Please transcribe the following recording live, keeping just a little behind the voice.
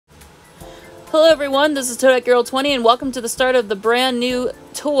Hello everyone, this is Toadette Girl 20 and welcome to the start of the brand new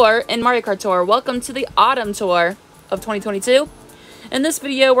tour in Mario Kart Tour. Welcome to the Autumn Tour of 2022. In this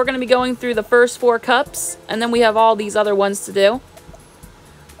video, we're going to be going through the first 4 cups, and then we have all these other ones to do.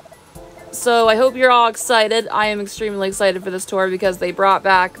 So I hope you're all excited. I am extremely excited for this tour because they brought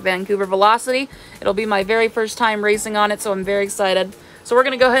back Vancouver Velocity. It'll be my very first time racing on it, so I'm very excited. So we're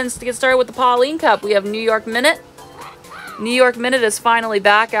going to go ahead and get started with the Pauline Cup. We have New York Minute. New York Minute is finally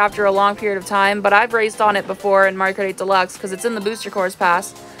back after a long period of time, but I've raced on it before in Mario Kart 8 Deluxe because it's in the Booster Course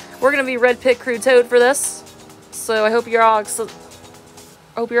Pass. We're going to be Red Pit Crew Toad for this, so I hope you're all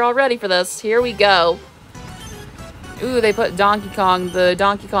ready for this. Here we go. Ooh, they put Donkey Kong, the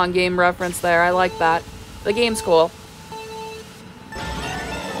Donkey Kong game reference there. I like that. The game's cool.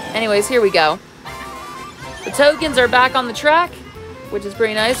 Anyways, here we go. The Tokens are back on the track, which is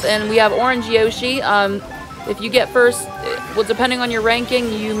pretty nice, and we have Orange Yoshi. If you get first, well, depending on your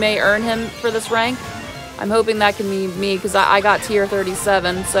ranking, you may earn him for this rank. I'm hoping that can be me because I got tier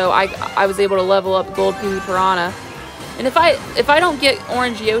 37, so I was able to level up Gold PB Piranha. And if I don't get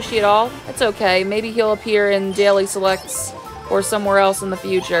Orange Yoshi at all, it's okay. Maybe he'll appear in Daily Selects or somewhere else in the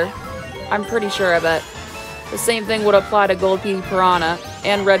future. I'm pretty sure of it. The same thing would apply to Gold PB Piranha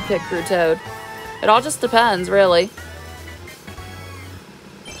and Red Pit Crew Toad. It all just depends, really.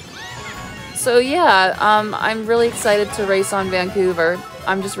 So yeah, I'm really excited to race on Vancouver.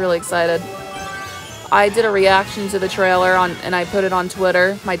 I'm just really excited. I did a reaction to the trailer and I put it on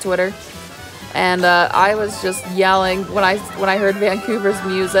Twitter, my Twitter, and I was just yelling when I heard Vancouver's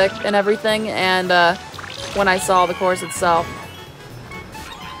music and everything, and when I saw the course itself.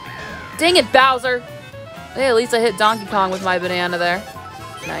 Dang it, Bowser! Hey, at least I hit Donkey Kong with my banana there.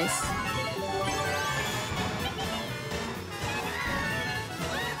 Nice.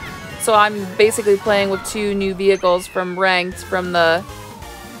 So I'm basically playing with 2 new vehicles from Ranked from the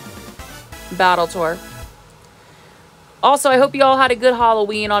Battle Tour. Also, I hope you all had a good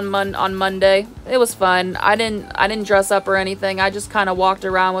Halloween on Monday. It was fun. I didn't dress up or anything. I just kind of walked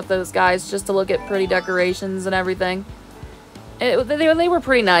around with those guys just to look at pretty decorations and everything. They were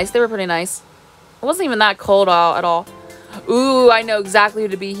pretty nice. They were pretty nice. It wasn't even that cold at all. Ooh, I know exactly who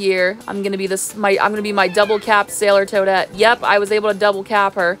to be here. I'm gonna be my double cap Sailor Toadette. Yep, I was able to double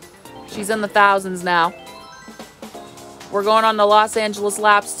cap her. She's in the thousands now. We're going on the Los Angeles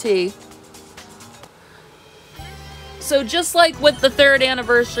Laps T. So just like with the 3rd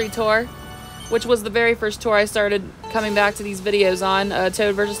anniversary tour, which was the very first tour I started coming back to these videos on,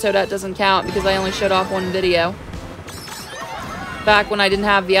 Toad vs. Toadette doesn't count because I only showed off 1 video. Back when I didn't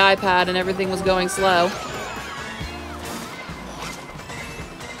have the iPad and everything was going slow.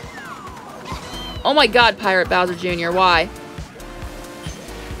 Oh my god, Pirate Bowser Jr., why?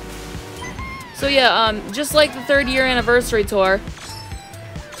 So yeah, just like the 3rd year anniversary tour,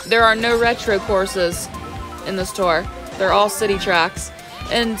 there are no retro courses in this tour. They're all city tracks.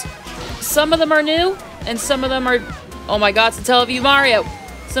 And some of them are new, and some of them are... Oh my god, it's a Teleview Mario!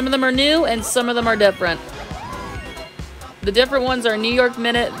 Some of them are new, and some of them are different. The different ones are New York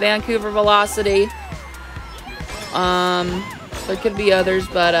Minute, Vancouver Velocity. There could be others,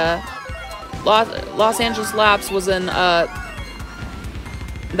 but Los Angeles Laps was in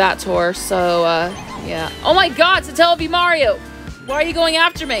that tour, so yeah. Oh my god, it's a Teleview Mario! Why are you going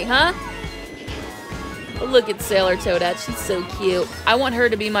after me, huh? Oh, look at Sailor Toadette, she's so cute. I want her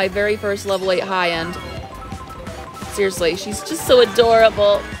to be my very first level 8 high end. Seriously, she's just so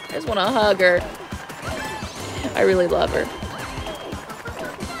adorable. I just want to hug her. I really love her.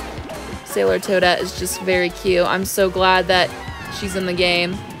 Sailor Toadette is just very cute. I'm so glad that she's in the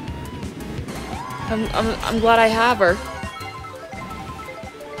game. I'm glad I have her.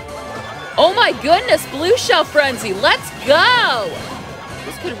 Oh my goodness, Blue Shell Frenzy, let's go!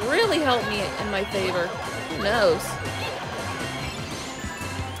 This could really help me in my favor. Who knows?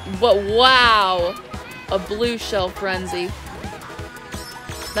 But wow, a Blue Shell Frenzy.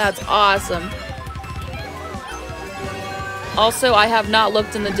 That's awesome. Also, I have not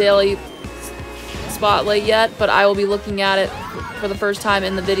looked in the daily spotlight yet, but I will be looking at it for the first time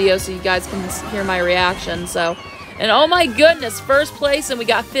in the video so you guys can hear my reaction, so... And oh my goodness, first place and we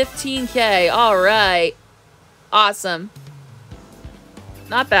got 15K. All right. Awesome.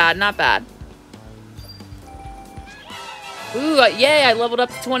 Not bad, not bad. Ooh, yay, I leveled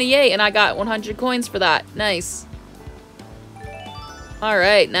up to 28 and I got 100 coins for that. Nice. All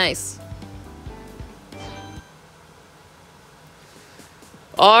right, nice.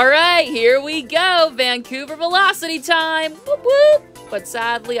 All right, here we go. Vancouver Velocity time. Whoop, whoop. But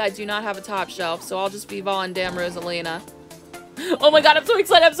sadly, I do not have a top shelf, so I'll just be Von Dam Rosalina. Oh my god, I'm so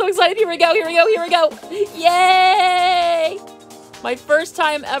excited, I'm so excited. Here we go, here we go, here we go. Yay! My first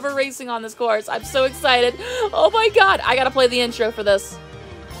time ever racing on this course. I'm so excited. Oh my god, I gotta play the intro for this.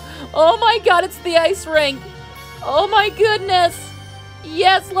 Oh my god, it's the ice rink. Oh my goodness.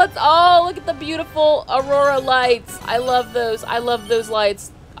 Yes, oh, look at the beautiful aurora lights. I love those. I love those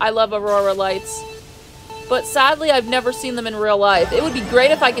lights. I love aurora lights. But sadly, I've never seen them in real life. It would be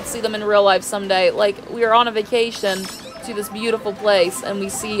great if I could see them in real life someday. Like, we are on a vacation to this beautiful place and we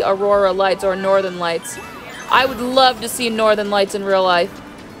see aurora lights or northern lights. I would love to see northern lights in real life.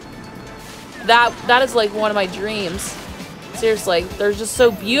 That is like one of my dreams. Seriously, they're just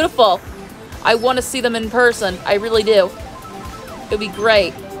so beautiful. I want to see them in person. I really do. It'd be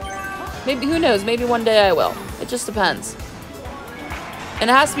great. Maybe, who knows, maybe one day I will. It just depends. And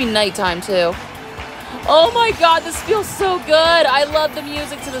it has to be nighttime too. Oh my god, this feels so good. I love the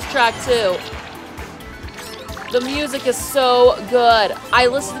music to this track too. The music is so good. I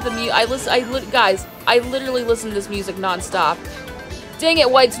listen to the music. Guys, I literally listen to this music nonstop. Dang it,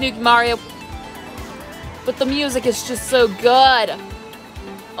 White Snooki Mario. But the music is just so good.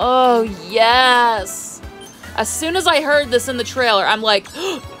 Oh, yes. As soon as I heard this in the trailer, I'm like,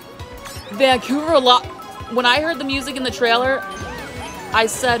 Vancouver when I heard the music in the trailer, I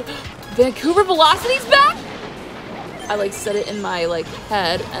said, Vancouver Velocity's back? I like said it in my like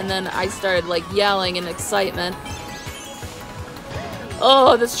head, and then I started like yelling in excitement.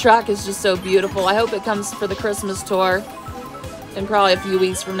 Oh, this track is just so beautiful. I hope it comes for the Christmas tour in probably a few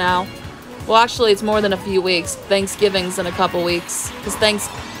weeks from now. Well, actually, it's more than a few weeks. Thanksgiving's in a couple weeks,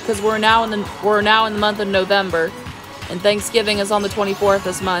 because we're now in the month of November, and Thanksgiving is on the 24th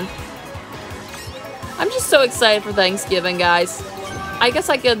this month. I'm just so excited for Thanksgiving, guys. I guess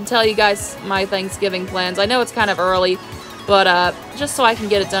I could tell you guys my Thanksgiving plans. I know it's kind of early, but just so I can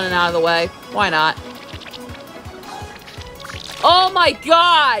get it done and out of the way. Why not? Oh my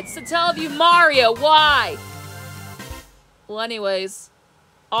god! Satellaview Mario, why? Well, anyways.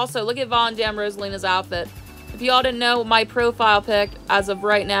 Also, look at Von Dam Rosalina's outfit. If y'all didn't know, my profile pic, as of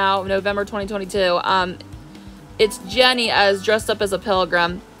right now, November 2022, it's Jenny as dressed up as a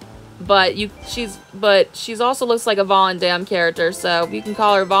pilgrim. But she's also looks like a Von Dam character, so you can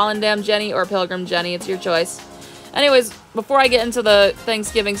call her Von Dam Jenny or Pilgrim Jenny. It's your choice. Anyways, before I get into the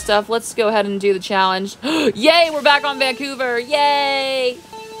Thanksgiving stuff, let's go ahead and do the challenge. Yay, we're back on Vancouver. Yay!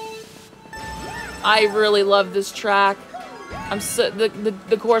 I really love this track.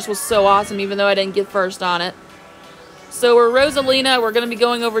 The course was so awesome, even though I didn't get first on it. So we're Rosalina. We're going to be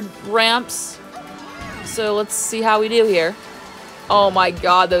going over ramps. So let's see how we do here. Oh my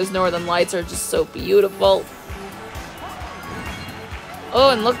god, those northern lights are just so beautiful. Oh,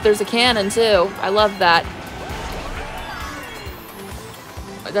 and look, there's a cannon too. I love that.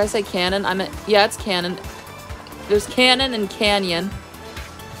 Did I say cannon? Yeah, it's cannon. There's cannon and canyon.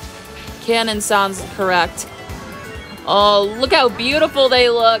 Cannon sounds correct. Oh, look how beautiful they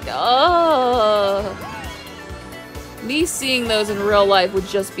look. Oh. Me seeing those in real life would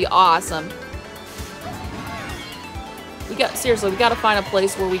just be awesome. Seriously, we gotta find a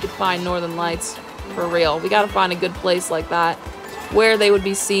place where we could find northern lights. For real. We gotta find a good place like that. Where they would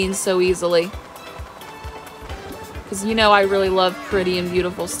be seen so easily. Because you know I really love pretty and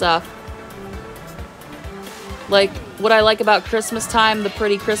beautiful stuff. Like, what I like about Christmas time, the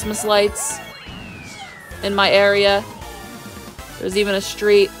pretty Christmas lights in my area. There's even a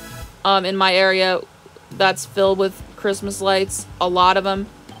street in my area that's filled with Christmas lights. A lot of them.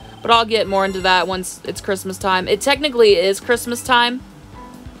 But I'll get more into that once it's Christmas time. It technically is Christmas time.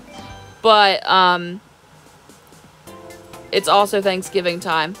 But it's also Thanksgiving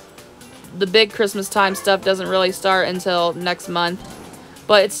time. The big Christmas time stuff doesn't really start until next month.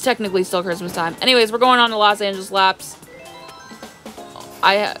 But it's technically still Christmas time. Anyways, we're going on to Los Angeles laps.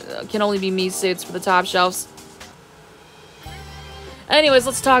 I can only be me suits for the top shelves. Anyways,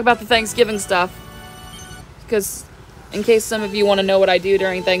 let's talk about the Thanksgiving stuff. Because in case some of you want to know what I do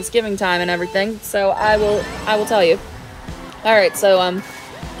during Thanksgiving time and everything, so I will tell you. Alright, so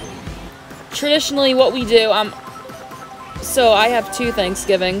traditionally what we do, so I have 2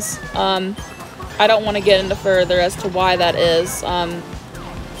 Thanksgivings. I don't want to get into further as to why that is. So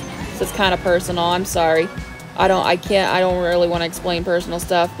it's kind of personal. I'm sorry. I don't really want to explain personal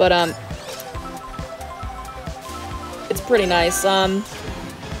stuff, but it's pretty nice.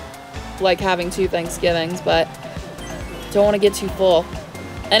 Like having 2 Thanksgivings, but don't want to get too full.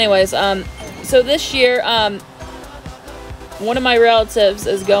 Anyways, so this year, one of my relatives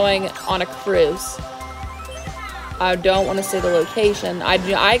is going on a cruise. I don't want to say the location. I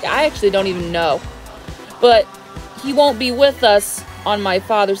actually don't even know. But he won't be with us on my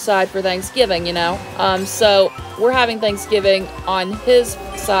father's side for Thanksgiving, you know. So we're having Thanksgiving on his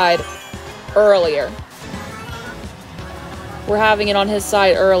side earlier. we're having it on his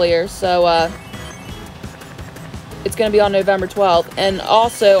side earlier, so it's going to be on November 12th. And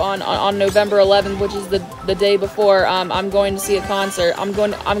also on November 11th, which is the day before, I'm going to see a concert. I'm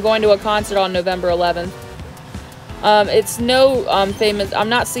going to a concert on November 11th. It's no famous. I'm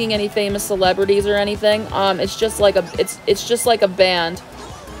not seeing any famous celebrities or anything. It's just like it's just like a band.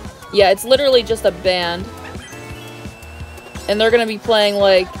 Yeah, it's literally just a band. And they're going to be playing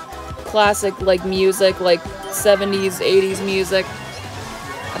like classic like music, like 70s, 80s music.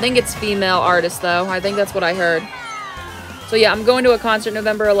 I think it's female artists though. I think that's what I heard. So yeah, I'm going to a concert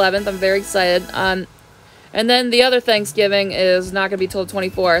November 11th. I'm very excited. And then the other Thanksgiving is not going to be till the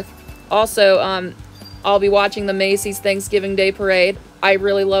 24th. Also, I'll be watching the Macy's Thanksgiving Day Parade. I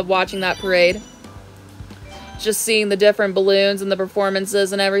really love watching that parade. Just seeing the different balloons and the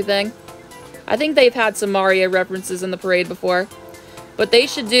performances and everything. I think they've had some Mario references in the parade before. But they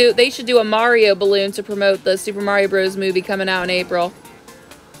should do a Mario balloon to promote the Super Mario Bros. Movie coming out in April.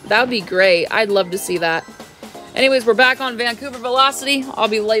 That would be great. I'd love to see that. Anyways, we're back on Vancouver Velocity. I'll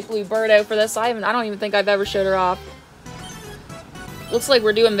be Light Blue Birdo for this. I don't even think I've ever showed her off. Looks like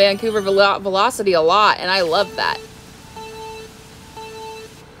we're doing Vancouver Velocity a lot, and I love that.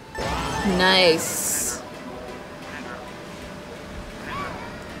 Nice.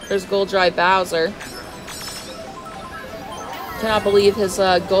 There's Gold Dry Bowser. Cannot believe his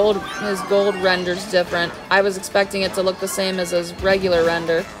gold render's different. I was expecting it to look the same as his regular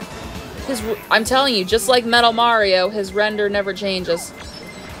render. I'm telling you, just like Metal Mario, his render never changes.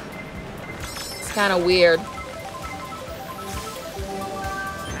 It's kind of weird.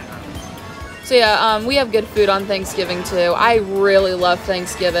 So yeah, we have good food on Thanksgiving too. I really love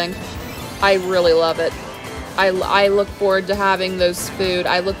Thanksgiving. I really love it. I look forward to having those food.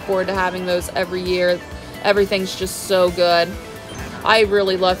 I look forward to having those every year. Everything's just so good. I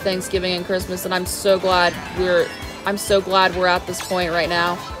really love Thanksgiving and Christmas, and I'm so glad we're at this point right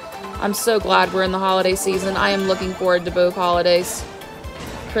now. I'm so glad we're in the holiday season. I am looking forward to both holidays.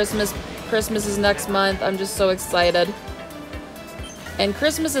 Christmas is next month. I'm just so excited. And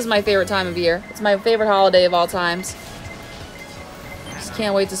Christmas is my favorite time of year. It's my favorite holiday of all times. Just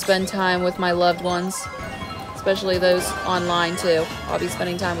can't wait to spend time with my loved ones. Especially those online too. I'll be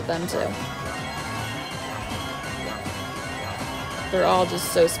spending time with them too. They're all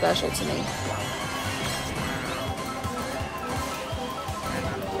just so special to me.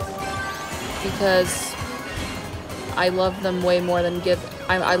 Because I love them way more than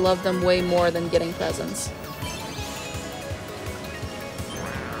I love them way more than getting presents.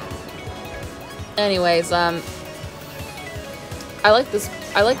 Anyways, I like this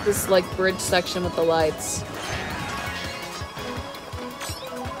like bridge section with the lights.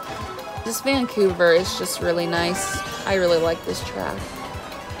 This Vancouver is just really nice. I really like this track.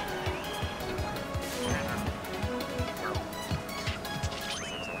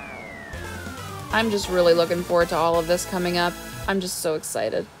 I'm just really looking forward to all of this coming up. I'm just so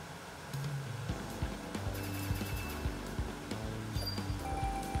excited.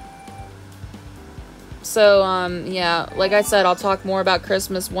 So, yeah, like I said, I'll talk more about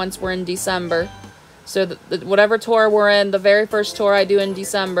Christmas once we're in December. So, whatever tour we're in, the very first tour I do in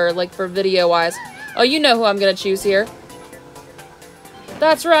December, like for video-wise. Oh, you know who I'm gonna choose here.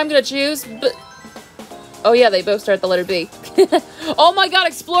 That's right, I'm gonna choose, but... Oh yeah, they both start at the letter B. Oh my god,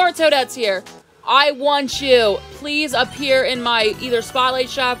 Explorer Toadette's here! I want you. Please appear in my either Spotlight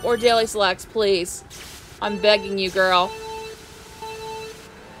Shop or Daily Selects, please. I'm begging you, girl.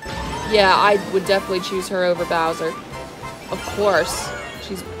 Yeah, I would definitely choose her over Bowser. Of course.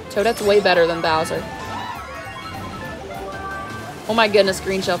 Toadette's way better than Bowser. Oh my goodness,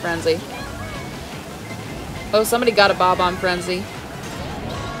 Green Shell Frenzy. Oh, somebody got a Bob-omb Frenzy.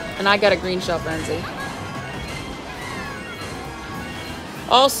 And I got a Green Shell Frenzy.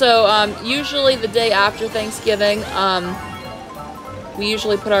 Also, usually the day after Thanksgiving, we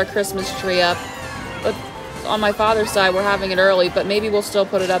usually put our Christmas tree up. But on my father's side, we're having it early, but maybe we'll still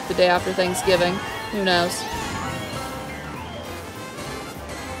put it up the day after Thanksgiving. Who knows?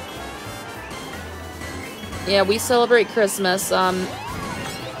 Yeah, we celebrate Christmas.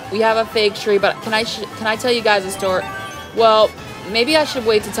 We have a fake tree, but can I tell you guys a story? Well, maybe I should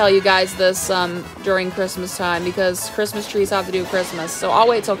wait to tell you guys this during Christmas time, because Christmas trees have to do with Christmas. So I'll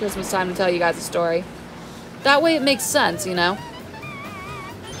wait till Christmas time to tell you guys a story. That way it makes sense, you know?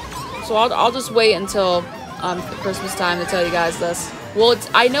 So I'll just wait until Christmas time to tell you guys this. Well,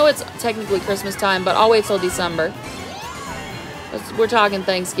 I know it's technically Christmas time, but I'll wait till December. We're talking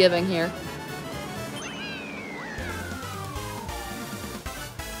Thanksgiving here.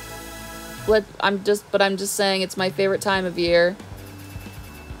 I'm just saying it's my favorite time of year.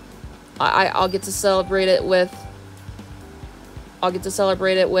 I'll get to celebrate it with I'll get to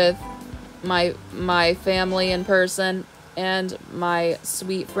celebrate it with my family in person and my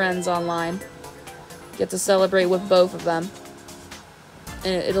sweet friends online. Get to celebrate with both of them.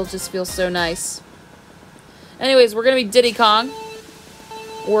 And it'll just feel so nice. Anyways, we're going to be Diddy Kong.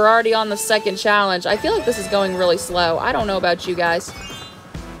 We're already on the second challenge. I feel like this is going really slow. I don't know about you guys.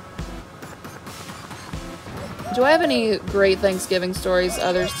 Do I have any great Thanksgiving stories,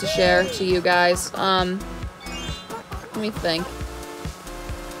 others to share to you guys? Let me think.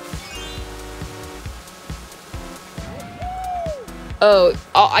 Oh,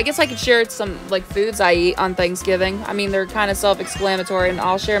 I guess I could share some, like, foods I eat on Thanksgiving. I mean, they're kind of self-explanatory, and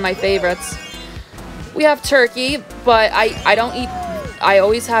I'll share my favorites. We have turkey, but I don't eat... I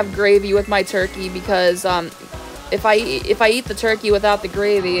always have gravy with my turkey because, if I eat the turkey without the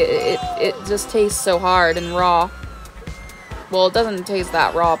gravy, it just tastes so hard and raw. Well, it doesn't taste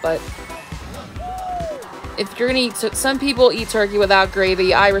that raw, but... If you're gonna eat... Some people eat turkey without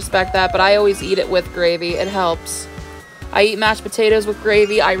gravy. I respect that, but I always eat it with gravy. It helps. I eat mashed potatoes with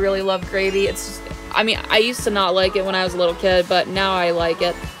gravy. I really love gravy. It's just, I mean, I used to not like it when I was a little kid, but now I like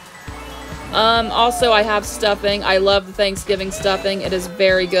it. Also, I have stuffing. I love the Thanksgiving stuffing. It is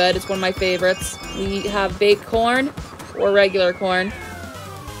very good. It's one of my favorites. We have baked corn or regular corn.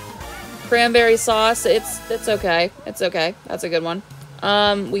 Cranberry sauce. It's okay. It's okay. That's a good one.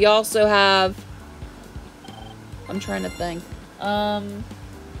 We also have... I'm trying to think.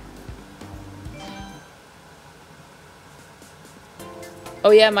 Oh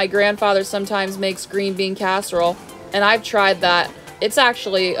yeah, my grandfather sometimes makes green bean casserole, and I've tried that. It's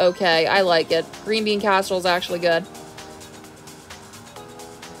actually okay. I like it. Green bean casserole is actually good.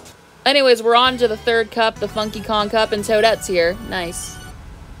 Anyways, we're on to the third cup, the Funky Kong cup, and Toadette's here. Nice.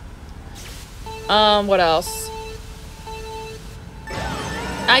 What else?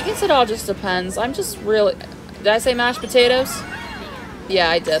 I guess it all just depends. I'm just really... Did I say mashed potatoes?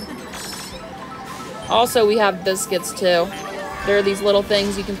 Yeah, I did. Also, we have biscuits, too. There are these little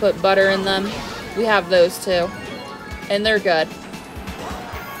things you can put butter in them. We have those too. And they're good.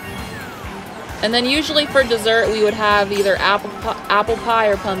 And then usually for dessert we would have either apple pie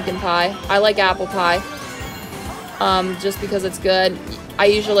or pumpkin pie. I like apple pie. Just because it's good. I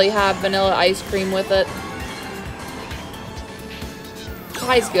usually have vanilla ice cream with it.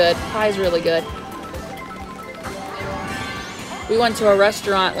 Pie's good. Pie's really good. We went to a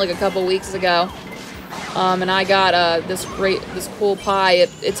restaurant like a couple weeks ago. And I got this cool pie.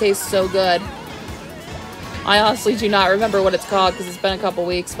 It tastes so good. I honestly do not remember what it's called because it's been a couple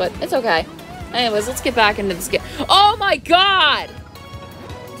weeks, but it's okay. Anyways, let's get back into this game. Oh my god!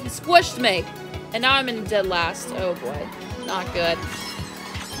 He squished me. And now I'm in dead last. Oh boy. Not good.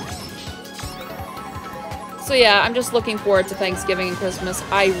 So yeah, I'm just looking forward to Thanksgiving and Christmas.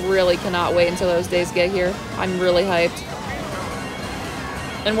 I really cannot wait until those days get here. I'm really hyped.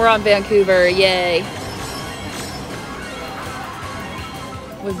 And we're on Vancouver. Yay.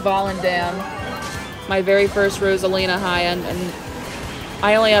 With Volendam, my very first Rosalina high-end, and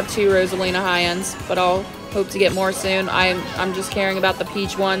I only have 2 Rosalina high-ends, but I'll hope to get more soon. I'm just caring about the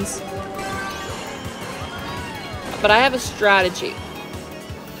peach ones. But I have a strategy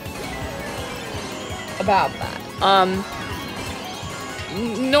about that.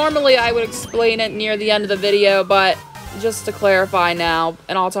 Normally I would explain it near the end of the video, but just to clarify now,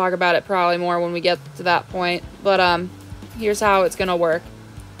 and I'll talk about it probably more when we get to that point, but here's how it's gonna work.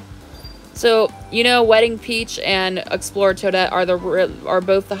 So, you know, Wedding Peach and Explorer Toadette are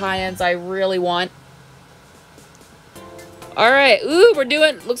both the high-ends I really want. Alright, ooh, we're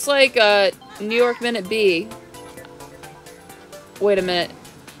doing, looks like New York Minute B. Wait a minute.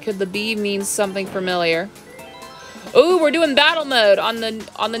 Could the B mean something familiar? Ooh, we're doing battle mode on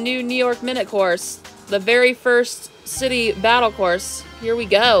the new New York Minute course. The very first city battle course. Here we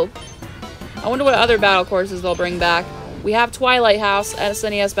go. I wonder what other battle courses they'll bring back. We have Twilight House at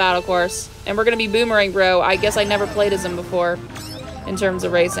SNES Battle Course. And we're going to be Boomerang Bro. I guess I never played as him before in terms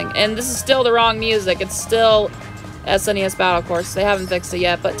of racing. And this is still the wrong music. It's still SNES Battle Course. They haven't fixed it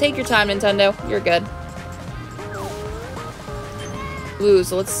yet. But take your time, Nintendo. You're good. Ooh,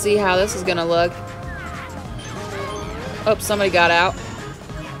 so let's see how this is going to look. Oh, somebody got out.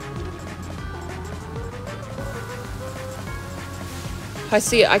 I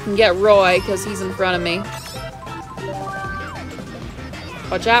see it. I can get Roy because he's in front of me.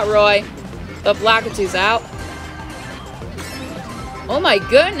 Watch out, Roy. The Blackatoo's out. Oh my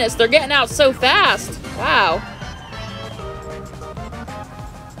goodness, they're getting out so fast. Wow.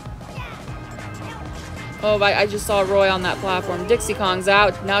 Oh, I just saw Roy on that platform. Dixie Kong's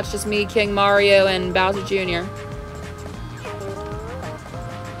out. Now it's just me, King Mario, and Bowser Jr.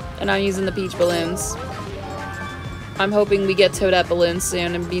 And I'm using the Peach balloons. I'm hoping we get Toadette balloons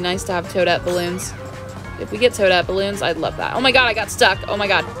soon. It'd be nice to have Toadette balloons. If we get Toadette balloons, I'd love that. Oh my god, I got stuck. Oh my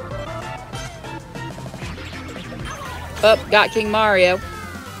god. Oh, got King Mario.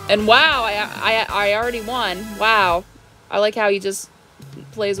 And wow, I already won. Wow. I like how he just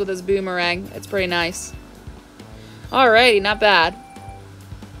plays with his boomerang. It's pretty nice. Alrighty, not bad.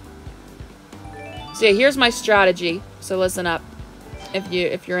 So yeah, here's my strategy. So listen up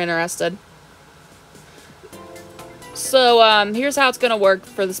if you're interested. So here's how it's gonna work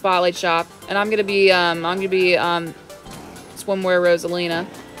for the Spotlight Shop. And I'm gonna be Swimwear Rosalina.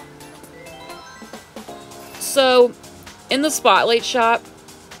 So in the Spotlight Shop,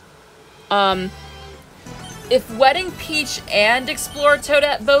 if Wedding Peach and Explorer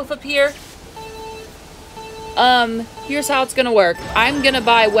Toadette both appear, here's how it's gonna work. I'm gonna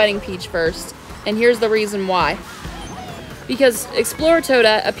buy Wedding Peach first, and here's the reason why. Because Explorer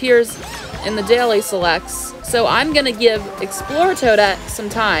Toadette appears in the daily selects, so I'm gonna give Explorer Toadette some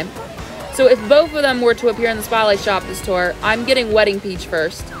time. So if both of them were to appear in the Spotlight Shop this tour, I'm getting Wedding Peach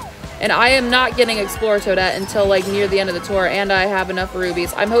first. And I am not getting Explorer Toadette until like near the end of the tour, and I have enough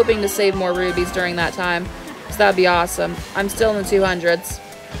rubies. I'm hoping to save more rubies during that time, so that'd be awesome. I'm still in the 200s.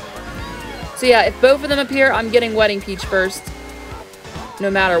 So yeah, if both of them appear, I'm getting Wedding Peach first.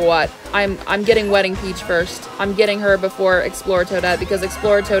 No matter what. I'm getting Wedding Peach first. I'm getting her before Explorer Toadette, because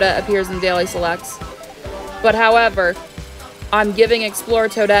Explorer Toadette appears in daily selects. But however, I'm giving Explorer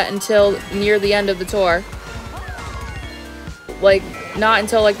Toadette until near the end of the tour. Like, not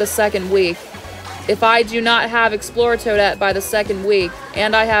until like the second week. If I do not have Explorer Toadette by the second week,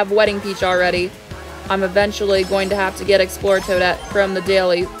 and I have Wedding Peach already, I'm eventually going to have to get Explorer Toadette from the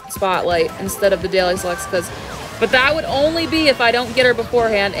daily spotlight instead of the daily selects, but that would only be if I don't get her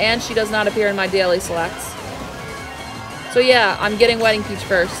beforehand and she does not appear in my daily selects. So yeah, I'm getting Wedding Peach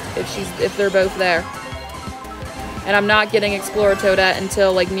first if they're both there. And I'm not getting Explorer Toadette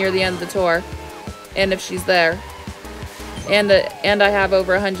until like near the end of the tour, and if she's there. And I have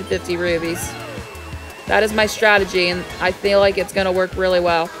over 150 rubies. That is my strategy, and I feel like it's gonna work really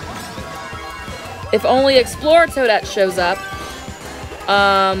well. If only Explorer Toadette shows up,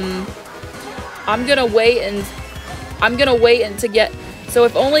 I'm gonna wait to get. So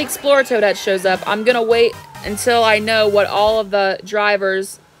if only Explorer Toadette shows up, I'm gonna wait until I know what all of the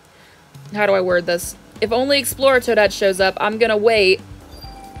drivers. How do I word this? If only Explorer Toadette shows up, I'm gonna wait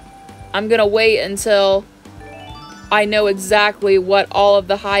until I know exactly what all of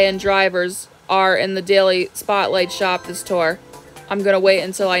the high-end drivers are in the daily Spotlight Shop this tour. I'm gonna wait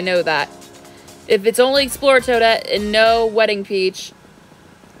until I know that. If it's only Explorer Toadette and no Wedding Peach,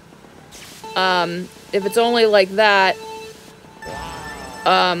 if it's only like that,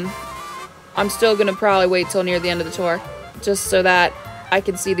 I'm still gonna probably wait till near the end of the tour, just so that I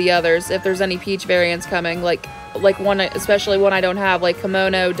can see the others, if there's any Peach variants coming, like one, especially one I don't have, like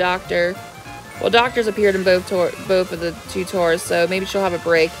Kimono, Doctor. Well, Doctor's appeared in both of the two tours, so maybe she'll have a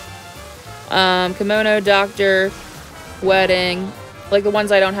break. Kimono, Doctor, Wedding, like the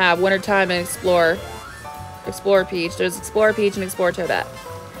ones I don't have, Wintertime and Explorer. Explorer Peach. There's Explorer Peach and Explorer Toadette.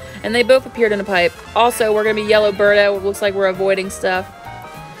 And they both appeared in a pipe. Also, we're gonna be Yellow Birdo. It looks like we're avoiding stuff.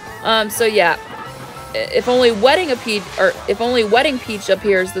 So yeah. If only Wedding Peach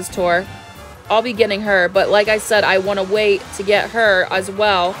appears this tour, I'll be getting her. But like I said, I want to wait to get her as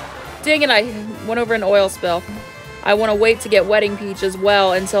well. Dang it, I went over an oil spill. I want to wait to get Wedding Peach as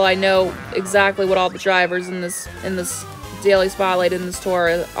well until I know exactly what all the drivers in this daily spotlight in this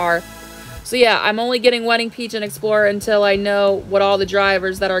tour are. So yeah, I'm only getting Wedding Peach and Explorer until I know what all the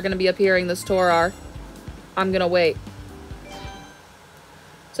drivers that are going to be appearing this tour are. I'm going to wait.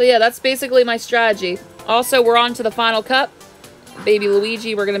 So yeah, that's basically my strategy. Also, we're on to the final cup. Baby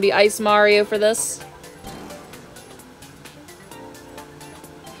Luigi, we're going to be Ice Mario for this.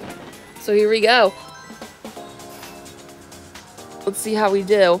 So here we go. Let's see how we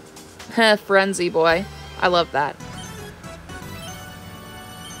do. Frenzy boy. I love that.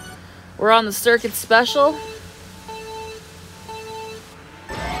 We're on the Circuit Special.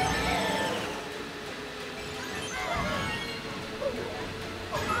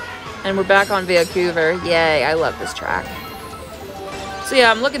 And we're back on Vancouver. Yay, I love this track. So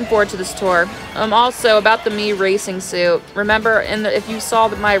yeah, I'm looking forward to this tour. Also, about the Mii racing suit. Remember, if you saw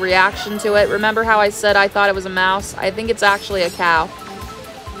my reaction to it, remember how I said I thought it was a mouse? I think it's actually a cow.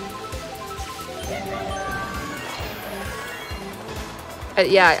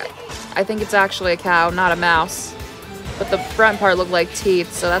 Yeah, I think it's actually a cow, not a mouse. But the front part looked like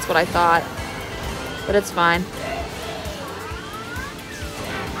teeth, so that's what I thought. But it's fine.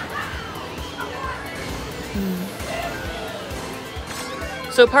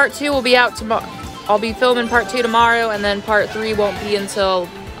 So part 2 will be out tomorrow I'll be filming part 2 tomorrow, and then part 3 won't be until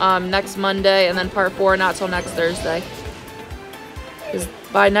next Monday, and then part 4 not till next Thursday. Because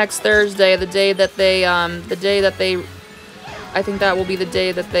by next Thursday, the day that they, I think that will be the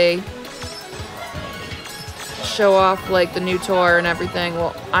day that they show off, like, the new tour and everything.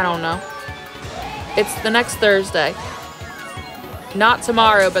 Well, I don't know. It's the next Thursday. Not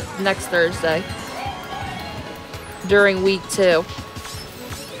tomorrow, but next Thursday. During week 2.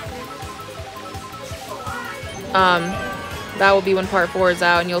 That will be when part 4 is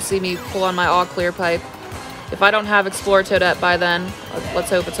out, and you'll see me pull on my all clear pipe. If I don't have Explorer Toadette by then, let's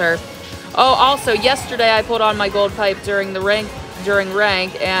hope it's her. Oh, also, yesterday I pulled on my gold pipe during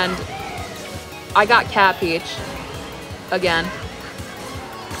rank, and I got Cat Peach again.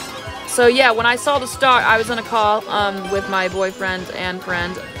 So yeah, when I saw the star, I was on a call with my boyfriend and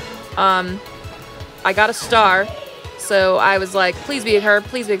friend. I got a star, so I was like, please be her,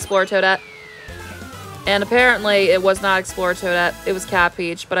 please be Explorer Toadette. And apparently it was not Explorer Toadette, it was Cat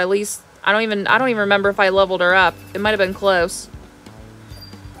Peach, but at least I don't even remember if I leveled her up. It might have been close.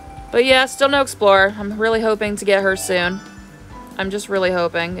 But yeah, still no Explorer. I'm really hoping to get her soon. I'm just really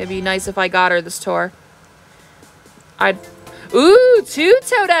hoping. It'd be nice if I got her this tour. Ooh, 2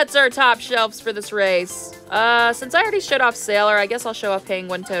 Toadettes are top shelves for this race. Since I already showed off Sailor, I guess I'll show off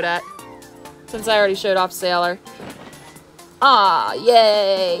Penguin Toadette. Since I already showed off Sailor. Aw,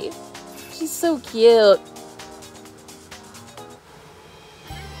 yay. She's so cute.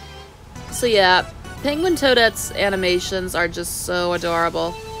 So yeah, Penguin Toadette's animations are just so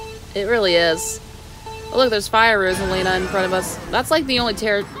adorable. It really is. Oh look, there's Fire Rosalina in front of us. That's like the only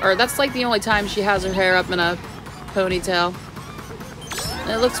time she has her hair up in a ponytail. And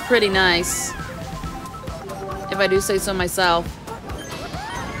it looks pretty nice, if I do say so myself.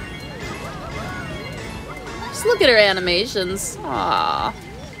 Just look at her animations. Aww.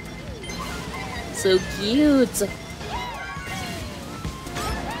 So cute.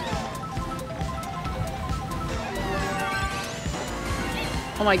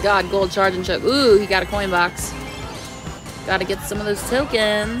 Oh my god, gold charging choke. Ooh, he got a coin box. Gotta get some of those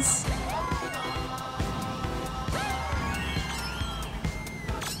tokens.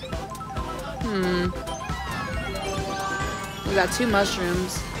 We got 2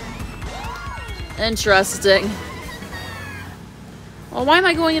 mushrooms. Interesting. Well, why am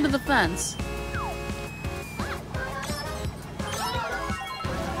I going into the fence?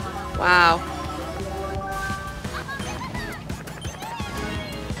 Wow.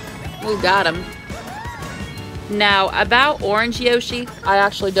 We got him. Now, about Orange Yoshi, I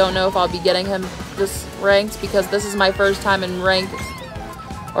actually don't know if I'll be getting him this ranked, because this is my first time in rank,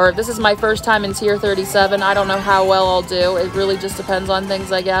 or this is my first time in tier 37. I don't know how well I'll do. It really just depends on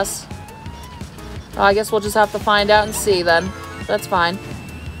things, I guess. I guess we'll just have to find out and see then. That's fine.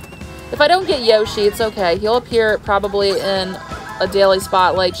 If I don't get Yoshi, it's okay. He'll appear probably in a daily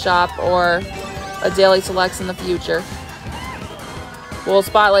spotlight shop or a daily selects in the future. Well,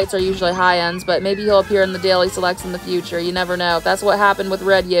 spotlights are usually high ends, but maybe he'll appear in the daily selects in the future. You never know. That's what happened with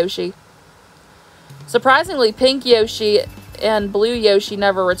Red Yoshi. Surprisingly, Pink Yoshi and Blue Yoshi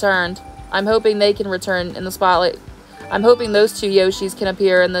never returned. I'm hoping they can return in the spotlight. I'm hoping those 2 Yoshis can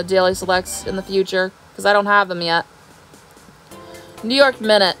appear in the daily selects in the future, because I don't have them yet. New York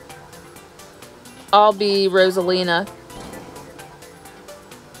Minute. I'll be Rosalina.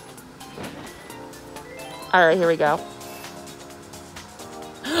 Alright, here we go.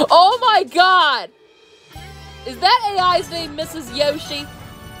 Oh my god! Is that AI's name Mrs. Yoshi?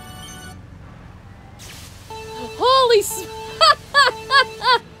 Holy s-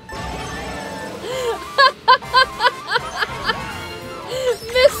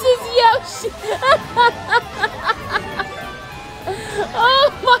 Mrs. Yoshi! Oh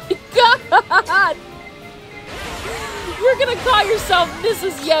my god! You're gonna call yourself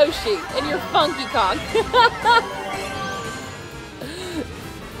Mrs. Yoshi and you're Funky Kong.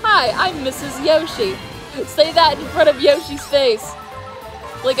 Hi, I'm Mrs. Yoshi. Say that in front of Yoshi's face.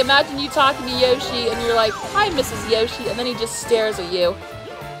 Like, imagine you talking to Yoshi and you're like, hi, Mrs. Yoshi, and then he just stares at you.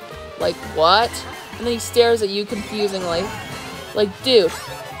 Like, what? And then he stares at you confusingly. Like, dude,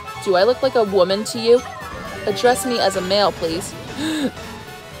 do I look like a woman to you? Address me as a male, please.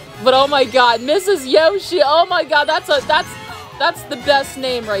 But oh my god, Mrs. Yoshi, oh my god, that's the best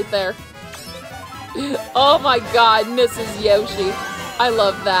name right there. Oh my god, Mrs. Yoshi. I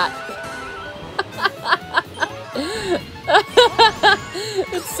love that.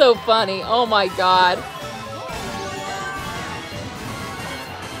 It's so funny. Oh my god.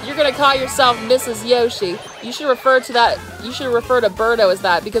 You're gonna call yourself Mrs. Yoshi. You should refer to that. You should refer to Birdo as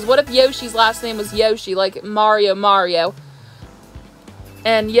that. Because what if Yoshi's last name was Yoshi, like Mario?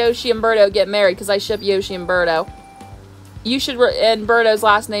 and Yoshi and Birdo get married because I ship Yoshi and Birdo. You should, and Birdo's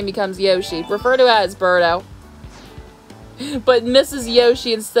last name becomes Yoshi. Refer to it as Birdo. But Mrs.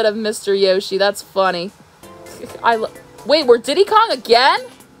 Yoshi instead of Mr. Yoshi. That's funny. Wait, we're Diddy Kong again?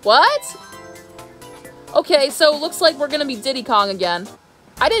 What? Okay, so it looks like we're gonna be Diddy Kong again.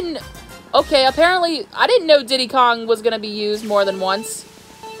 Okay, apparently, I didn't know Diddy Kong was gonna be used more than once.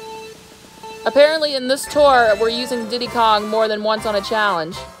 Apparently in this tour, we're using Diddy Kong more than once on a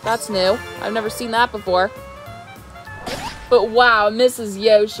challenge. That's new. I've never seen that before. But wow, Mrs.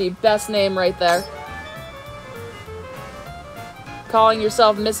 Yoshi, best name right there. Calling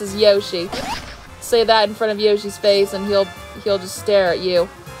yourself Mrs. Yoshi. Say that in front of Yoshi's face and he'll just stare at you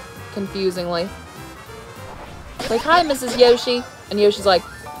confusingly. Like, hi, Mrs. Yoshi. And Yoshi's like,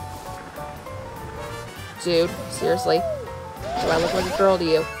 dude, seriously? Do I look like a girl to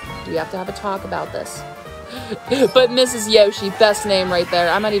you? Do we have to have a talk about this? But Mrs. Yoshi, best name right there.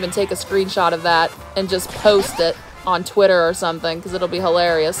 I might even take a screenshot of that and just post it on Twitter or something, because it'll be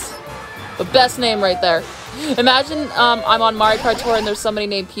hilarious. But best name right there. Imagine I'm on Mario Kart Tour and there's somebody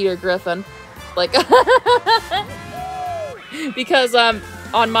named Peter Griffin. Like, because on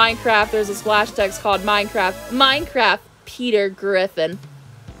Minecraft there's a splash text called Minecraft Peter Griffin.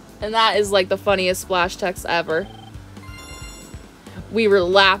 And that is like the funniest splash text ever. We were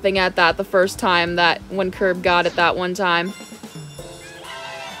laughing at that the first time when Curb got it that one time.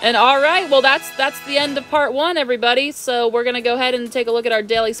 And alright, well that's the end of part 1, everybody. So we're gonna go ahead and take a look at our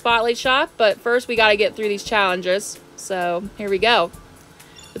daily spotlight shop, but first we gotta get through these challenges. So here we go.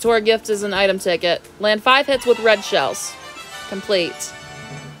 The tour gift is an item ticket. Land 5 hits with red shells. Complete.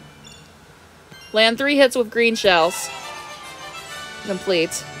 Land 3 hits with green shells.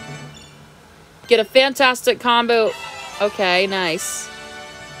 Complete. Get a fantastic combo. Okay, nice.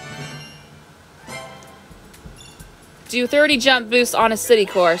 Do 30 jump boosts on a city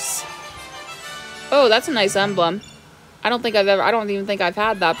course. Oh, that's a nice emblem. I don't even think I've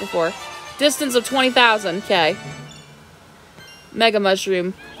had that before. Distance of 20,000. Okay. Mega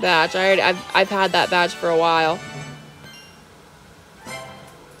Mushroom badge. I've had that badge for a while.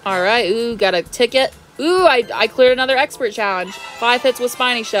 Alright, ooh, got a ticket. Ooh, I cleared another expert challenge. 5 hits with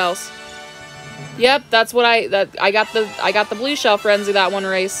spiny shells. Yep, that's what I got the blue shell frenzy that one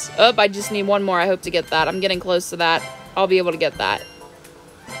race. Oh, I just need one more. I hope to get that. I'm getting close to that. I'll be able to get that.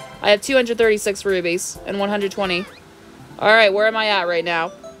 I have 236 rubies and 120. Alright, where am I at right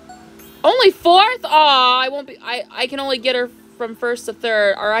now? Only 4th? Aw, I won't be. I can only get her from 1st to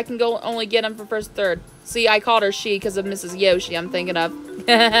 3rd, or I can only get him from 1st to 3rd. See, I called her she because of Mrs. Yoshi I'm thinking of.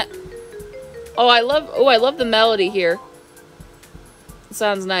 Oh, I love the melody here. It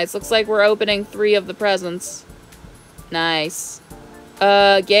sounds nice. Looks like we're opening 3 of the presents. Nice.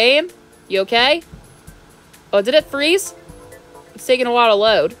 Game? You okay? Oh, did it freeze? It's taking a while to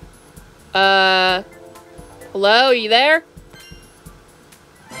load. Hello? Are you there?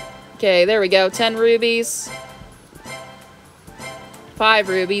 Okay, there we go. 10 rubies. 5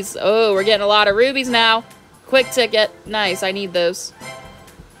 rubies. Oh, we're getting a lot of rubies now. Quick ticket. Nice, I need those.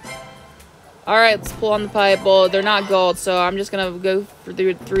 Alright, let's pull on the pipe. Well, they're not gold, so I'm just gonna go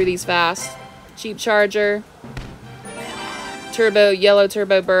through these fast. Cheap charger. Yellow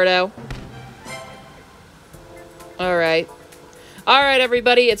turbo Birdo. Alright. Alright,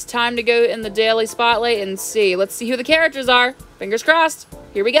 everybody, it's time to go in the daily spotlight and see. Let's see who the characters are. Fingers crossed.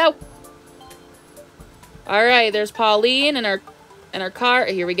 Here we go. Alright, there's Pauline and her car.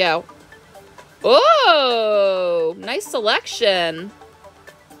 Here we go. Oh, nice selection.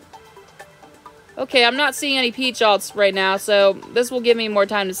 Okay, I'm not seeing any Peach alts right now, so this will give me more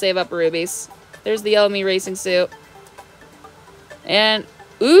time to save up rubies. There's the Yellow Me racing suit. And,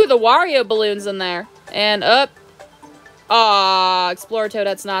 ooh, the Wario balloon's in there. And up. Aw, Explorer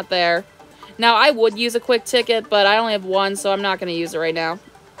Toadette's not there. Now, I would use a quick ticket, but I only have 1, so I'm not going to use it right now.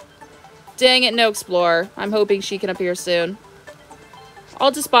 Dang it, no Explorer. I'm hoping she can appear soon. I'll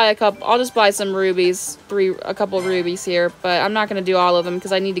just buy some rubies. A couple of rubies here, but I'm not going to do all of them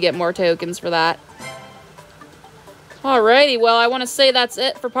because I need to get more tokens for that. Alrighty, well, I want to say that's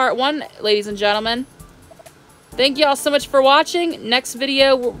it for part 1, ladies and gentlemen. Thank you all so much for watching. Next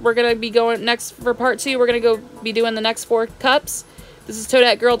video, we're going to be going for part 2. We're going to be doing the next 4 cups. This is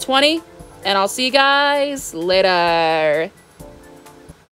Toadette Girl 20, and I'll see you guys later.